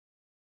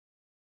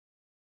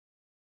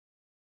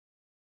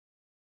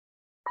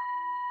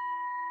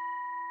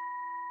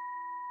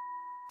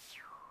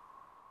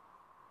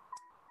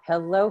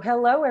Hello,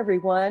 hello,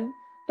 everyone.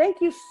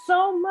 Thank you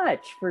so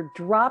much for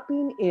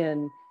dropping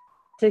in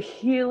to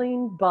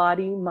Healing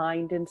Body,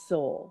 Mind, and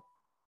Soul.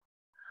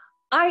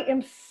 I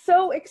am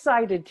so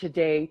excited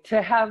today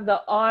to have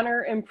the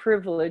honor and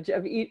privilege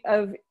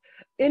of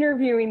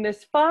interviewing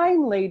this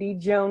fine lady,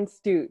 Joan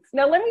Stutes.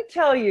 Now, let me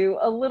tell you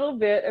a little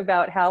bit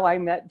about how I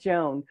met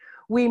Joan.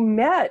 We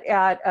met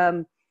at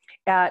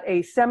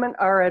a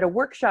seminar, at a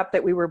workshop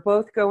that we were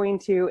both going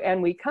to,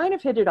 and we kind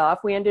of hit it off.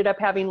 We ended up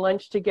having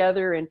lunch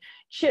together and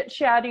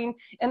chit-chatting,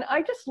 and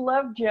I just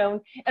loved Joan.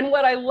 And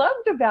what I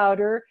loved about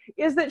her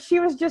is that she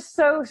was just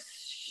so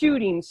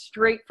shooting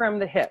straight from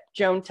the hip.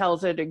 Joan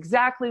tells it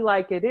exactly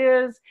like it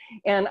is,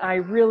 and I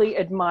really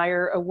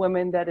admire a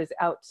woman that is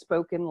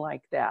outspoken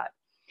like that.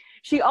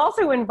 She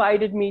also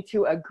invited me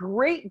to a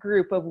great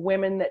group of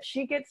women that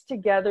she gets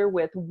together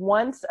with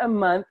once a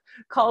month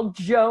called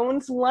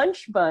Joan's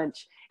Lunch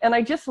Bunch. And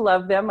I just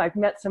love them. I've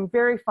met some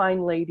very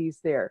fine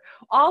ladies there.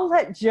 I'll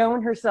let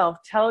Joan herself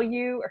tell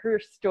you her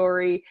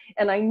story,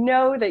 and I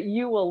know that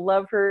you will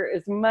love her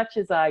as much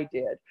as I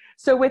did.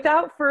 So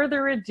without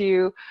further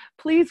ado,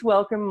 please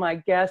welcome my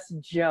guest,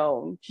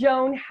 Joan.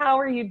 Joan, how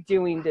are you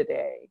doing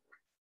today?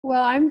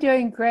 Well, I'm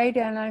doing great,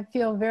 and I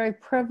feel very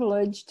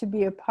privileged to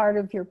be a part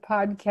of your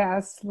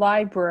podcast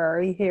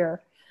library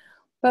here.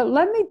 But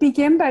let me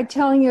begin by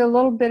telling you a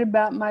little bit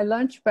about my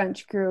Lunch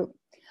Bunch group.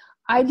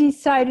 I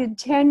decided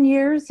 10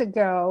 years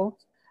ago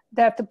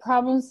that the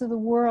problems of the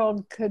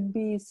world could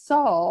be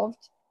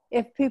solved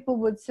if people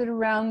would sit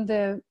around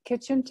the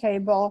kitchen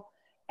table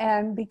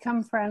and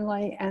become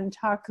friendly and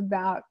talk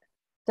about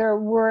their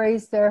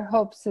worries, their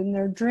hopes, and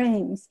their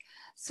dreams.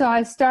 So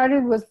I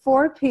started with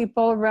 4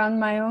 people around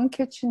my own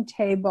kitchen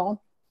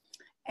table,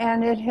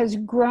 and it has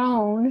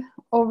grown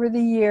over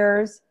the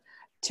years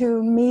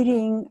to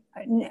meeting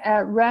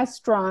at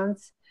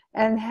restaurants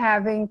and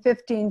having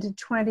 15 to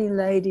 20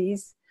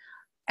 ladies.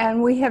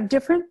 And we have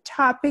different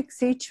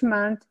topics each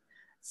month.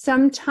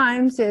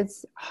 Sometimes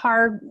it's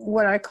hard,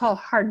 what I call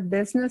hard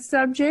business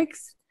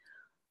subjects,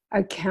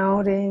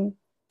 accounting,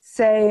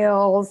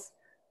 sales,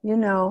 you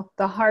know,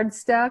 the hard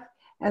stuff.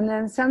 And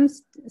then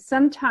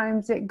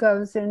sometimes it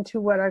goes into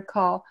what I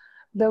call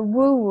the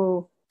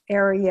woo-woo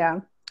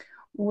area.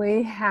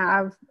 We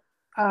have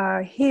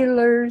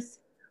healers,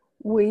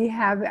 we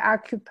have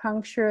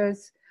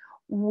acupuncturists,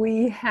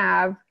 we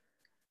have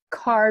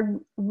card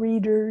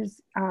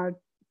readers,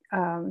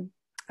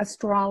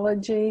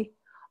 astrology,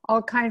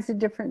 all kinds of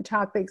different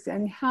topics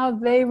and how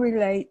they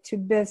relate to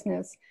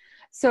business.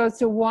 So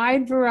it's a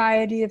wide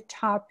variety of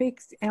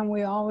topics, and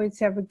we always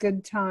have a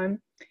good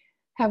time.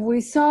 Have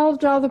we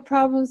solved all the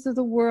problems of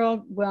the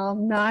world? Well,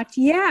 not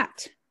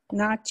yet,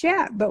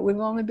 but we've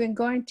only been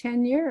going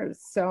 10 years,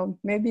 so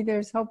maybe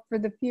there's hope for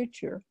the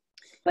future.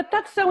 But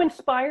that's so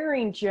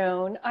inspiring,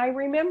 Joan. I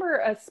remember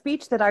a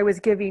speech that I was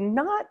giving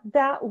not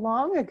that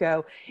long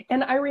ago,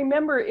 and I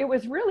remember it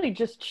was really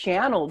just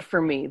channeled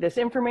for me. This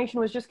information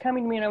was just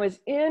coming to me, and I was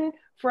in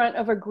front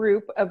of a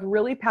group of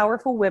really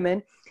powerful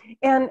women,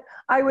 and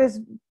I was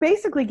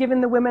basically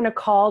giving the women a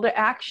call to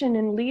action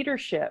and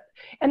leadership.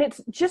 And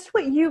it's just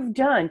what you've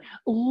done.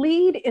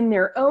 Lead in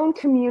their own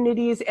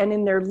communities and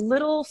in their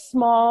little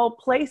small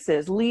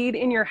places. Lead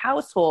in your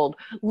household,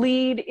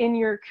 lead in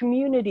your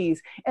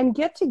communities, and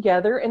get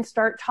together and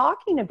start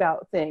talking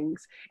about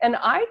things. And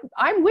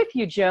I'm with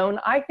you, Joan.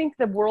 I think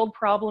the world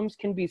problems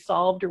can be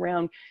solved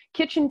around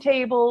kitchen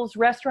tables,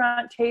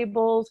 restaurant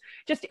tables,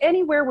 just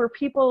anywhere where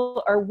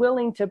people are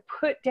willing to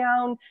put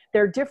down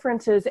their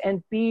differences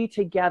and be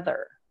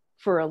together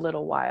for a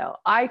little while.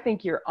 I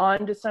think you're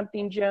on to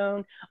something,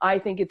 Joan. I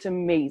think it's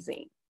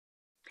amazing.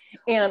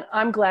 And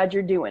I'm glad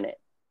you're doing it.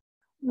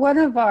 One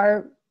of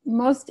our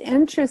most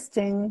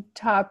interesting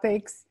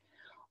topics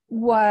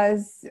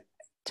was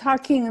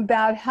talking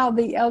about how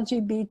the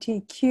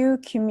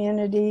LGBTQ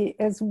community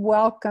is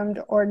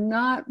welcomed or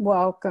not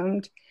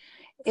welcomed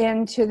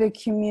into the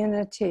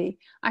community.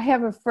 I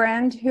have a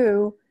friend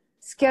who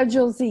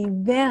schedules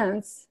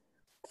events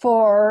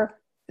for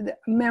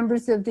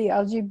members of the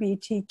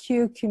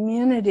LGBTQ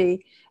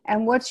community,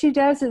 and what she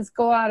does is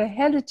go out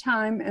ahead of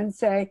time and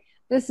say,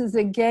 this is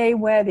a gay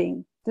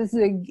wedding, this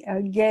is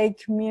a gay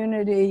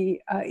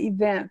community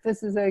event,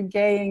 this is a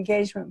gay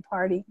engagement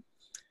party,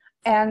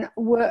 and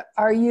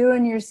are you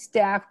and your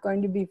staff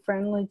going to be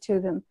friendly to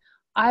them?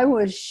 I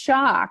was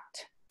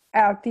shocked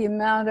at the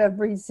amount of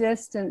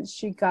resistance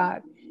she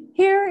got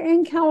here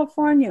in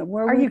California.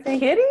 Where Are you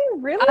kidding?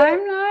 Really?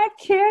 I'm not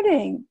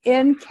kidding.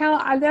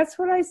 That's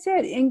what I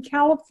said. In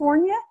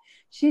California,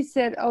 she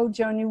said, oh,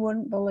 Joan, you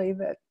wouldn't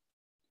believe it.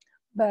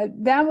 But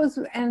that was,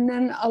 and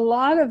then a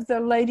lot of the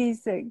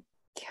ladies that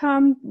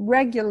come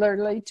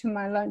regularly to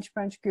my Lunch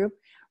Bunch group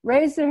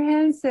raised their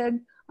hand and said,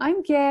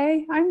 I'm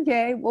gay, I'm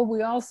gay. Well,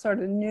 we all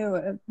sort of knew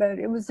it, but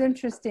it was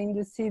interesting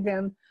to see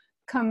them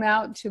come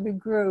out to the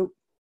group.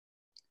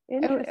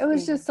 It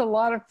was just a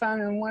lot of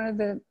fun, and one of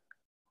the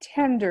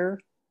tender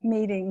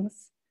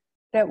meetings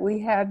that we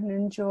had and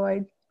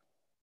enjoyed.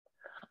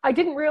 I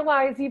didn't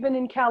realize even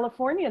in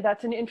California,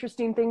 that's an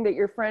interesting thing that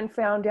your friend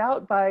found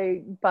out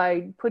by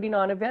putting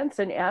on events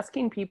and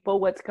asking people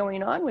what's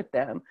going on with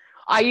them.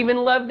 I even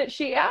love that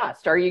she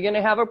asked, "Are you going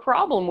to have a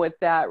problem with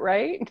that?"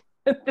 Right?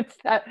 It's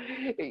that,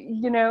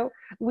 you know,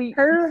 we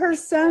Her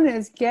son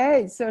is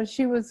gay, so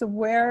she was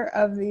aware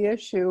of the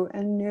issue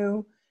and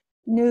knew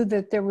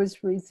that there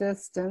was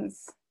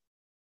resistance.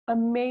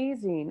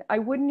 amazing. I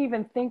wouldn't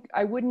even think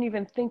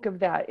of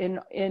that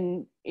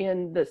in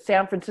the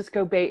San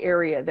Francisco Bay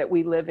Area that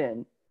we live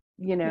in,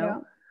 you know. Yeah.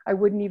 I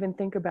wouldn't even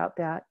think about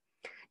that.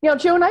 Now,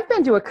 Joan, I've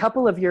been to a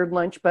couple of your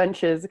lunch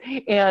bunches,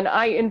 and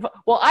I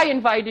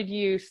invited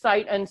you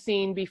sight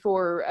unseen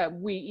before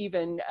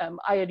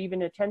I had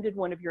even attended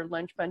one of your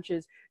lunch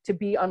bunches to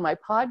be on my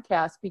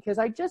podcast, because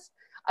I just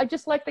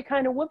like the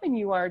kind of woman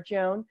you are,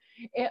 Joan.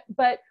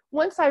 But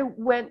once I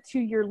went to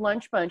your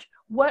lunch bunch,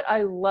 what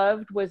I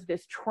loved was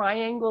this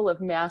triangle of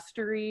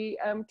mastery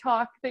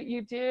talk that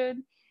you did.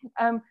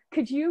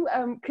 Could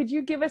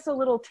you give us a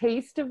little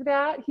taste of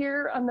that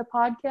here on the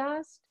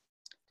podcast?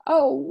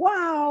 Oh,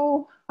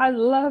 wow. I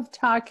love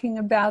talking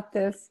about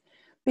this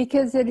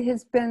because it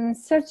has been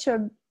such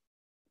a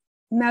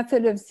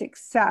method of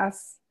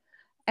success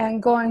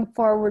and going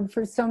forward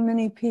for so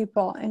many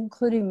people,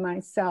 including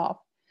myself.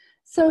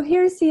 So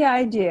here's the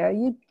idea.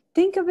 You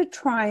think of a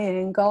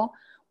triangle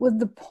with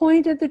the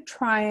point of the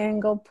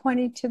triangle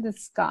pointing to the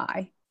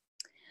sky.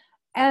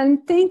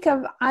 And think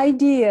of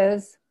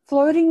ideas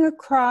floating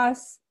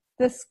across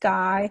the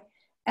sky,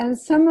 and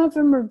some of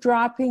them are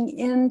dropping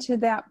into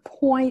that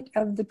point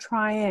of the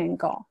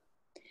triangle.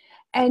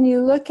 And you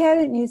look at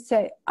it and you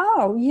say,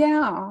 oh,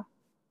 yeah,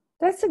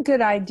 that's a good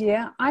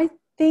idea. I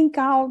think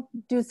I'll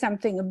do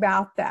something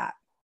about that.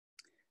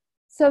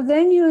 So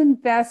then you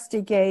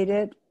investigate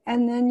it,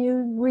 and then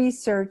you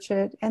research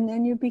it, and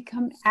then you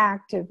become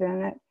active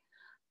in it,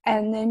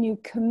 and then you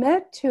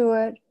commit to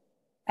it,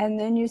 and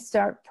then you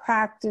start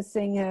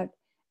practicing it,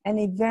 and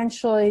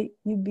eventually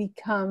you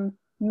become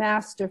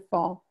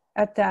masterful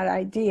at that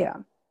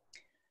idea.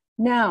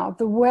 Now,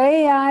 the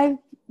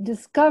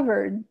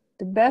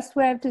best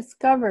way I've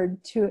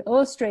discovered to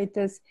illustrate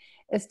this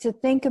is to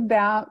think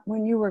about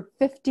when you were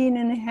 15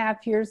 and a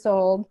half years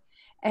old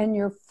and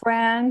your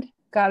friend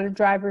got a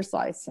driver's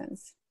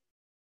license.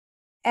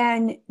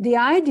 And the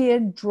idea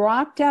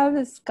dropped out of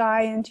the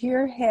sky into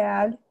your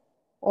head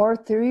or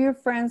through your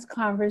friend's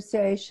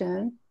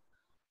conversation.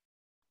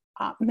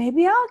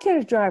 Maybe I'll get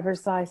a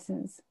driver's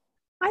license.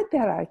 I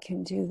bet I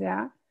can do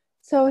that.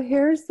 So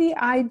here's the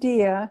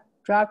idea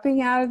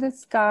dropping out of the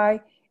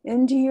sky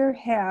into your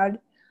head.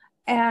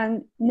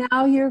 And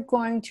now you're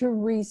going to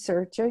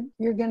research it.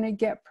 You're going to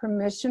get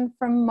permission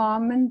from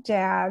mom and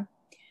dad.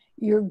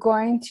 You're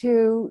going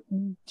to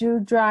do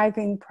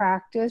driving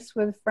practice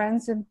with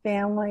friends and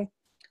family,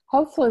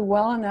 hopefully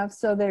well enough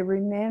so they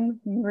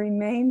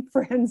remain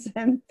friends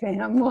and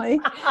family.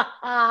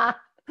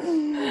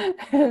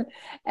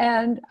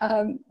 And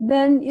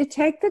then you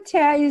take the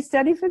test, you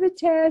study for the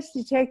test,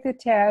 you take the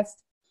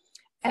test.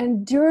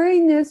 And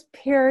during this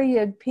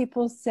period,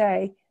 people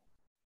say,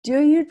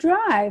 do you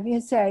drive?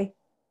 You say,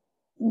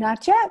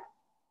 not yet,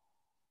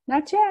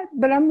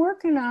 but I'm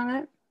working on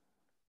it.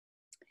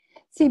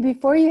 See,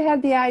 before you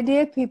had the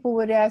idea, people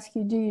would ask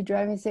you, do you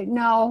drive? And you say,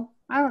 no,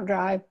 I don't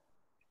drive.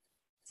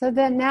 So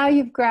then now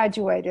you've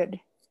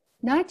graduated.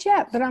 Not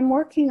yet, but I'm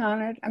working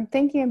on it. I'm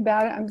thinking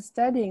about it. I'm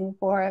studying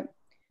for it.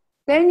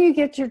 Then you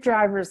get your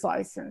driver's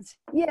license.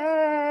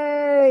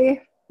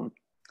 Yay!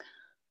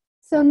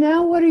 So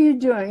now what are you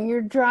doing?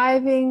 You're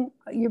driving,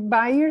 you're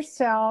by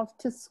yourself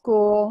to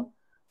school.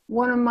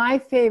 One of my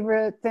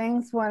favorite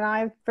things when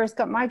I first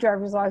got my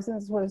driver's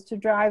license was to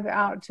drive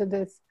out to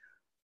this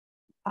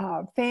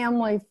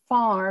family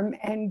farm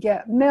and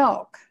get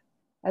milk.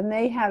 And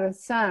they had a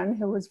son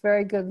who was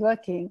very good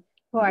looking,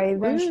 who I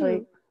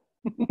eventually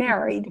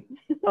married.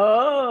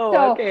 Oh,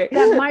 so okay.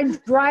 that my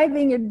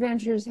driving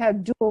adventures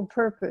had dual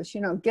purpose,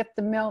 get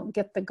the milk,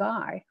 get the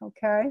guy,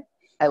 okay?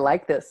 I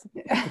like this.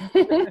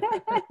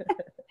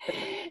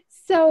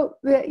 So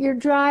you're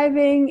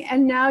driving,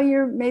 and now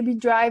you're maybe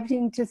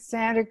driving to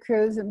Santa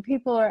Cruz, and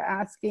people are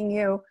asking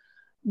you,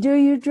 do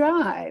you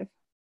drive?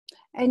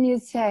 And you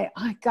say,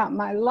 I got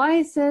my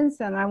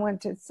license, and I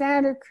went to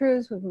Santa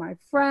Cruz with my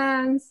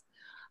friends.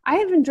 I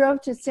even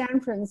drove to San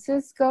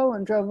Francisco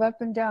and drove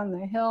up and down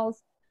the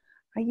hills.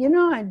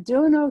 I'm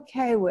doing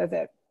okay with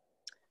it.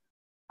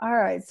 All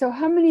right, so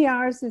how many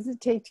hours does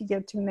it take to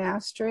get to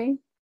mastery?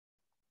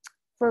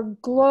 For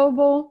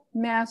global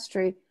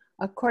mastery,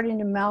 according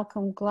to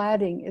Malcolm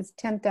Glading, is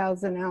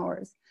 10,000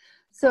 hours.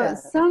 So at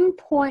some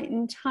point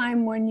in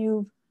time when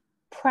you've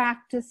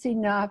practiced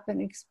enough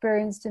and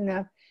experienced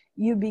enough,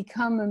 you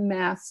become a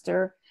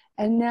master.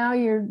 And now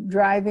you're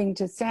driving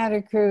to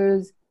Santa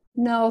Cruz,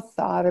 no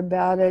thought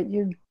about it.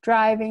 You're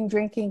driving,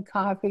 drinking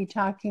coffee,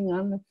 talking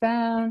on the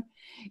phone.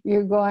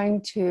 You're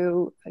going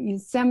to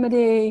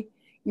Yosemite.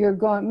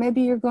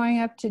 Maybe you're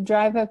going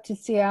drive up to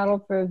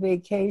Seattle for a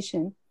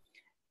vacation.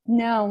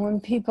 Now,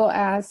 when people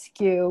ask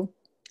you,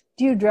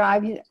 do you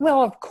drive?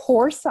 Well, of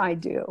course I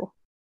do.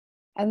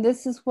 And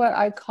this is what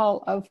I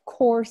call, of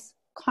course,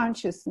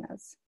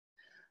 consciousness.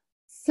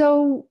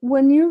 So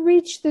when you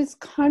reach this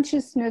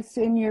consciousness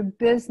in your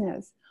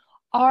business,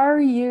 are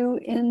you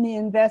in the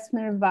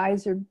investment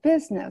advisor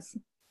business?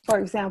 For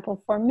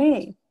example, for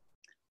me.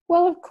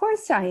 Well, of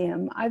course I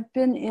am. I've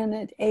been in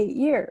it 8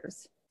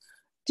 years.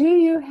 Do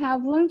you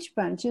have Lunch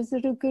Bunch? Is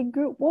it a good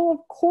group? Well,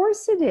 of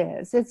course it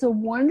is. It's a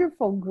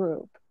wonderful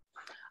group.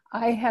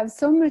 I have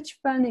so much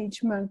fun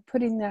each month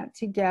putting that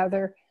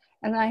together,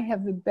 and I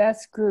have the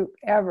best group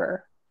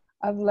ever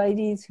of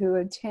ladies who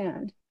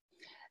attend.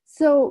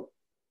 So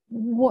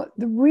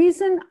the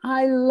reason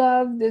I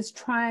love this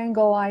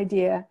triangle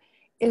idea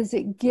is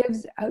it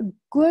gives a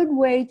good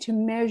way to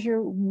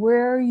measure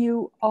where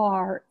you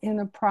are in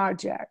a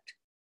project.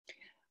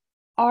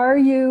 Are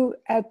you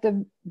at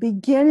the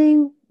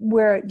beginning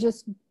where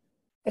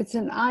it's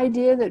an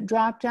idea that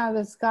dropped out of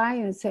the sky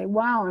and you say,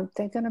 wow, I'm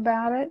thinking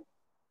about it?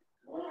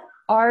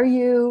 Are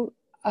you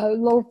a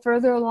little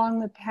further along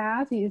the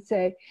path? You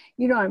say,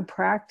 I'm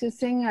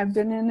practicing. I've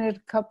been in it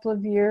a couple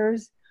of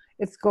years.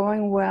 It's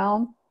going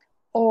well.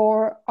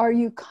 Or are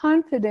you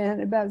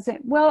confident about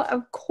saying, well,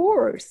 of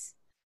course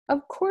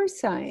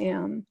I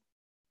am.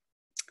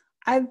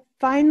 I've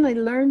finally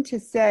learned to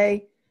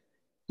say,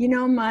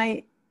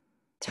 my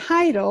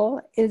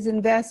title is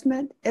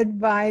investment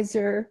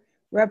advisor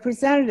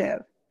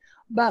representative,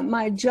 but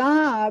my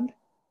job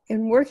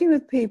in working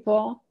with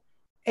people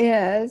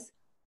is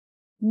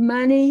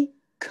money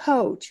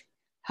coach,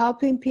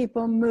 helping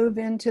people move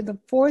into the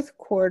fourth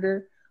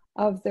quarter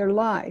of their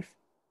life.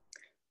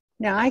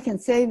 Now, I can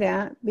say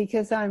that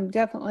because I'm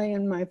definitely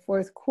in my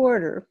fourth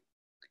quarter,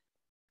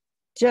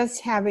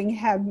 just having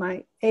had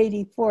my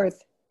 84th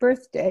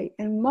birthday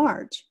in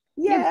March.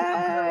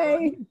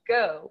 Yay!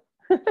 Go.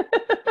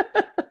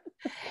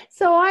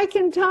 So I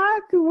can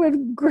talk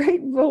with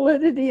great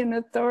validity and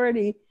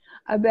authority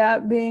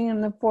about being in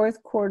the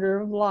fourth quarter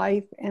of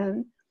life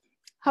and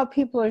how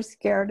people are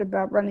scared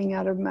about running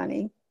out of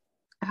money,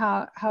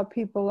 how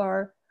people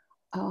are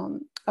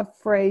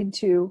afraid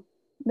to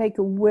make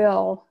a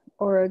will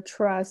or a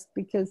trust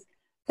because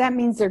that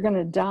means they're going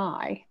to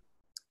die,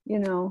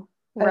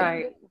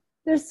 Right.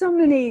 There's so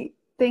many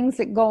things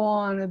that go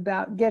on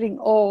about getting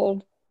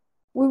old.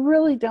 We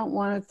really don't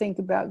want to think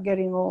about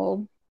getting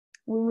old.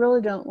 We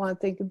really don't want to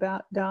think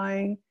about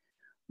dying.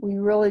 We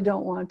really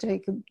don't want to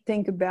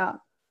think about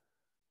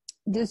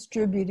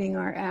distributing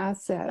our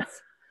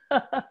assets.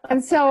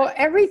 And so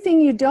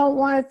everything you don't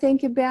want to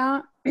think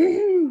about,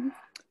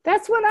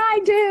 that's what I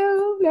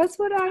do. That's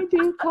what I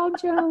do. Call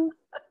Joan.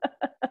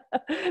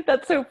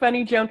 That's so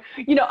funny, Joan.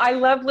 I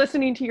love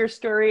listening to your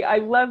story. I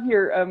love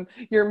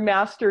your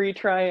mastery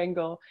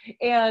triangle.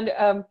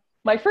 And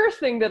my first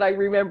thing that I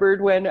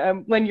remembered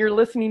when you're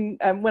listening,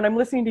 when I'm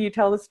listening to you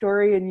tell the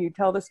story and you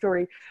tell the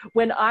story,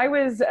 when I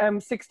was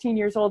 16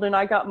 years old and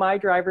I got my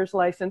driver's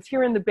license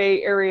here in the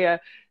Bay Area.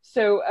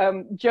 So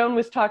Joan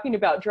was talking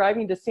about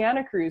driving to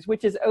Santa Cruz,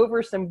 which is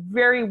over some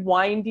very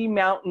windy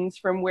mountains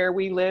from where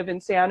we live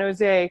in San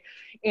Jose.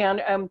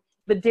 And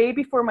the day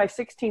before my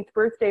 16th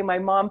birthday, my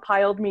mom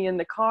piled me in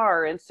the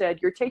car and said,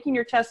 you're taking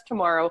your test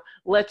tomorrow.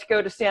 Let's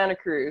go to Santa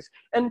Cruz.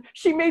 And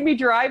she made me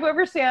drive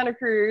over Santa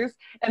Cruz.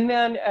 And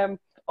then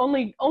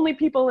only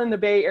people in the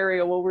Bay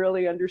Area will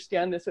really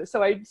understand this.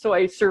 So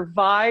I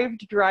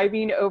survived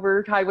driving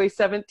over Highway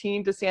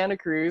 17 to Santa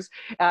Cruz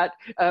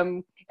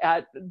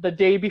at the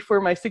day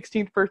before my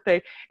 16th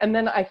birthday. And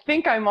then I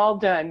think I'm all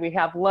done. We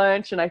have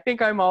lunch and I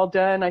think I'm all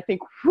done. I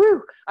think,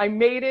 whew, I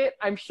made it.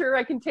 I'm sure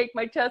I can take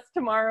my test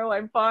tomorrow.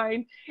 I'm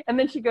fine. And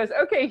then she goes,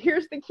 okay,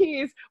 here's the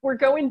keys. We're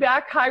going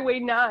back Highway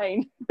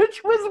 9,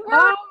 which was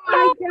oh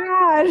my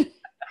God.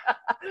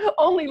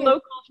 Only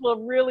locals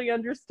will really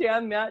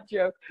understand that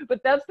joke.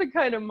 But that's the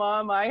kind of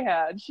mom I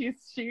had.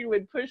 She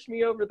would push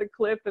me over the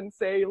cliff and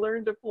say,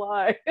 learn to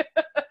fly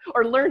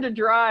or learn to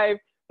drive.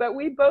 But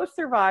we both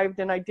survived,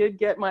 and I did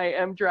get my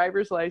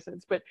driver's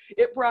license. But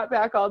it brought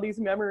back all these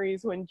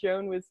memories when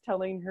Joan was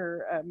telling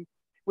her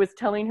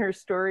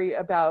story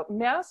about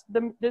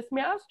this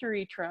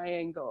mastery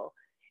triangle.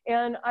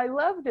 And I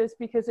love this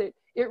because it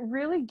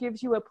really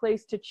gives you a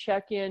place to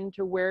check in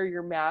to where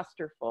you're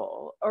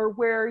masterful or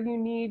where you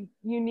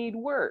need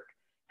work.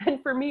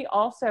 And for me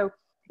also,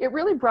 it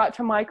really brought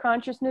to my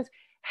consciousness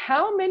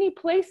how many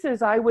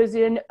places I was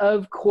in,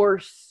 of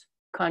course,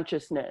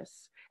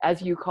 consciousness,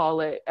 as you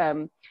call it,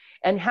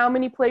 and how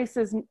many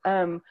places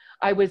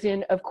I was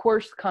in, of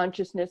course,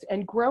 consciousness,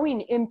 and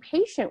growing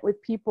impatient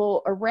with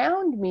people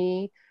around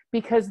me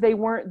because they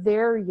weren't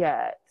there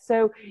yet.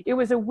 So it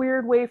was a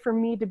weird way for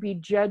me to be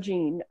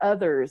judging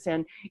others.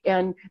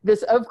 And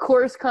this, of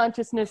course,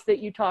 consciousness that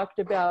you talked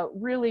about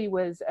really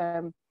was,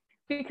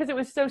 because it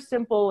was so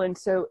simple and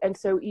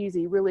so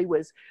easy, really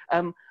was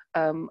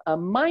a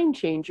mind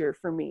changer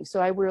for me. So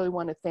I really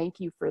want to thank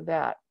you for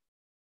that.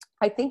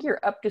 I think you're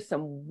up to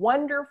some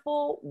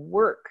wonderful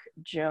work,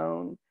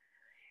 Joan.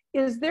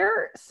 Is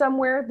there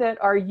somewhere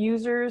that our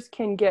users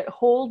can get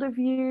hold of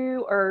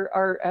you, or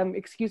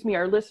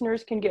our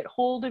listeners can get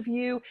hold of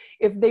you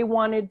if they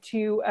wanted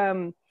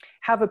to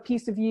have a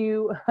piece of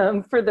you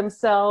for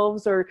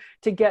themselves, or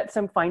to get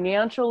some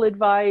financial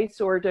advice,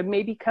 or to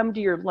maybe come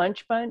to your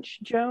lunch bunch,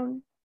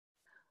 Joan?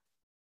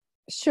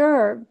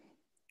 Sure.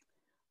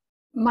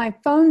 My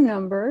phone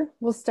number,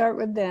 we'll start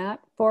with that,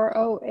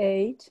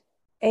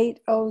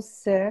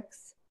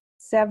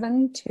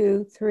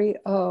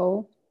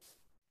 408-806-7230,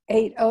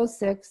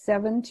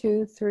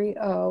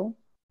 806-7230.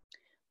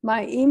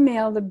 My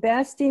email, the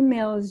best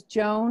email is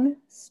Joan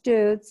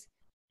Stutes,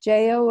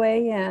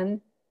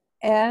 JoanStutes,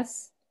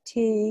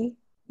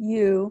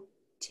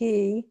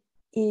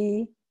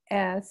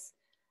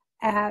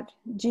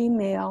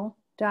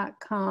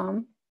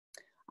 @gmail.com.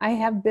 I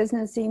have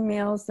business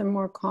emails, they're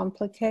more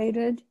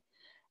complicated.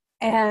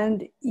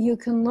 And you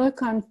can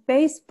look on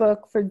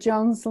Facebook for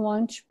Joan's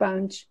Lunch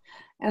Bunch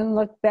and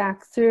look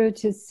back through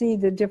to see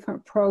the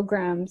different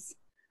programs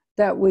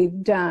that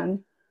we've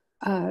done.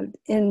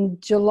 In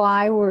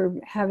July, we're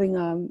having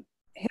a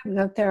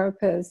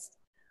hypnotherapist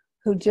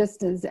who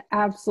just is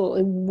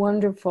absolutely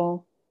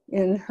wonderful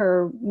in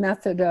her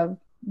method of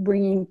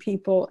bringing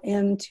people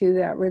into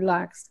that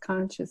relaxed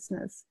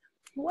consciousness.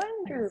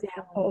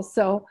 Wonderful.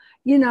 So,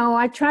 you know,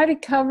 I try to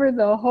cover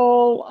the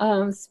whole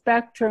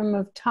spectrum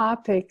of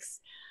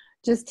topics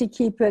just to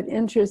keep it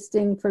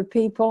interesting for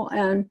people.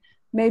 And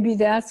maybe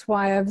that's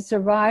why I've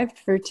survived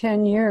for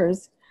 10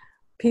 years.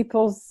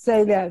 People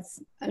say that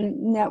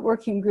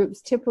networking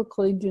groups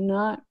typically do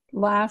not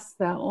last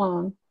that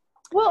long.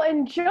 Well,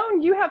 and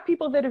Joan, you have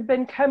people that have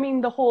been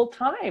coming the whole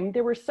time.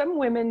 There were some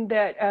women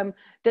that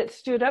that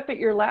stood up at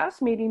your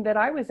last meeting that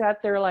I was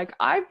at. They're like,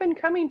 I've been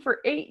coming for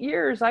 8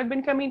 years. I've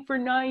been coming for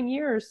 9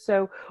 years.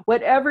 So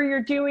whatever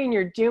you're doing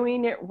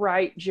it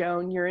right,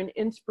 Joan. You're an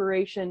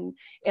inspiration,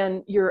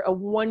 and you're a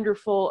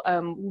wonderful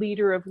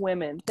leader of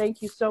women.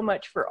 Thank you so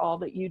much for all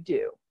that you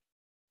do.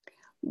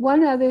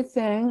 One other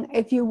thing,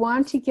 if you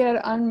want to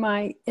get on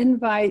my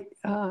invite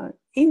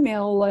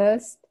email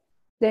list,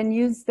 then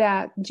use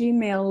that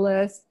Gmail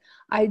list.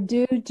 I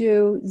do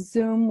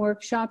Zoom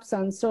workshops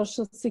on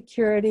Social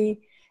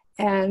Security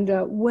and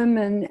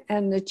women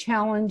and the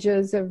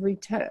challenges of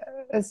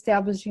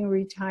establishing a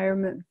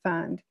retirement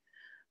fund,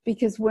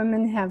 because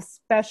women have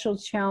special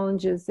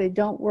challenges. They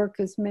don't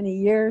work as many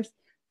years,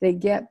 they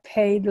get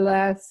paid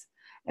less,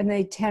 and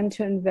they tend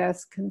to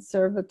invest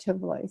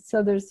conservatively.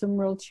 So there's some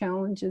real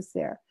challenges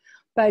there.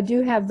 But I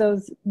do have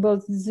those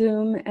both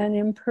Zoom and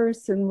in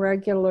person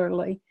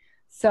regularly.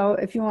 So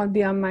if you want to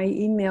be on my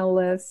email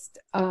list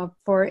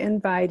for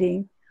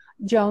inviting,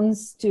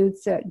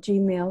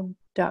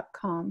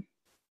 joanstutes@gmail.com.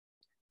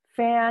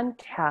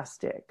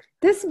 Fantastic.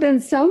 This has been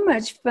so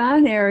much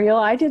fun,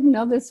 Aeriol. I didn't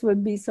know this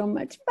would be so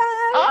much fun.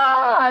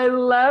 Ah, I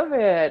love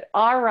it.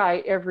 All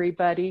right,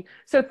 everybody.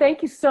 So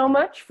thank you so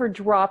much for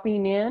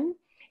dropping in.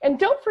 And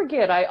don't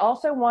forget, I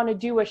also want to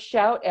do a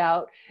shout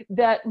out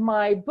that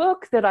my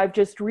book that I've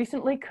just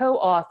recently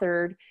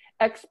co-authored,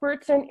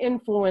 Experts and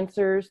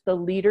Influencers, the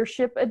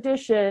Leadership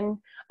Edition,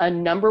 a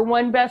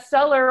 #1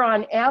 bestseller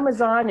on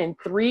Amazon in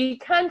 3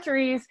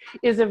 countries,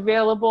 is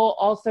available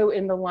also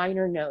in the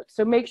liner notes.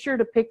 So make sure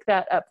to pick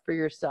that up for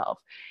yourself.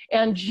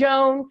 And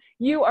Joan,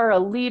 you are a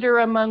leader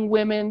among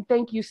women.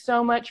 Thank you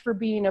so much for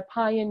being a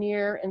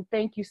pioneer, and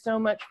thank you so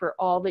much for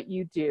all that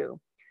you do.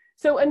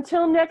 So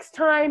until next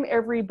time,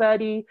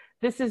 everybody,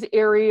 this is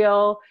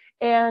Aeriol,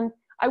 and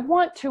I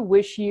want to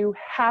wish you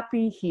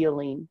happy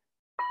healing.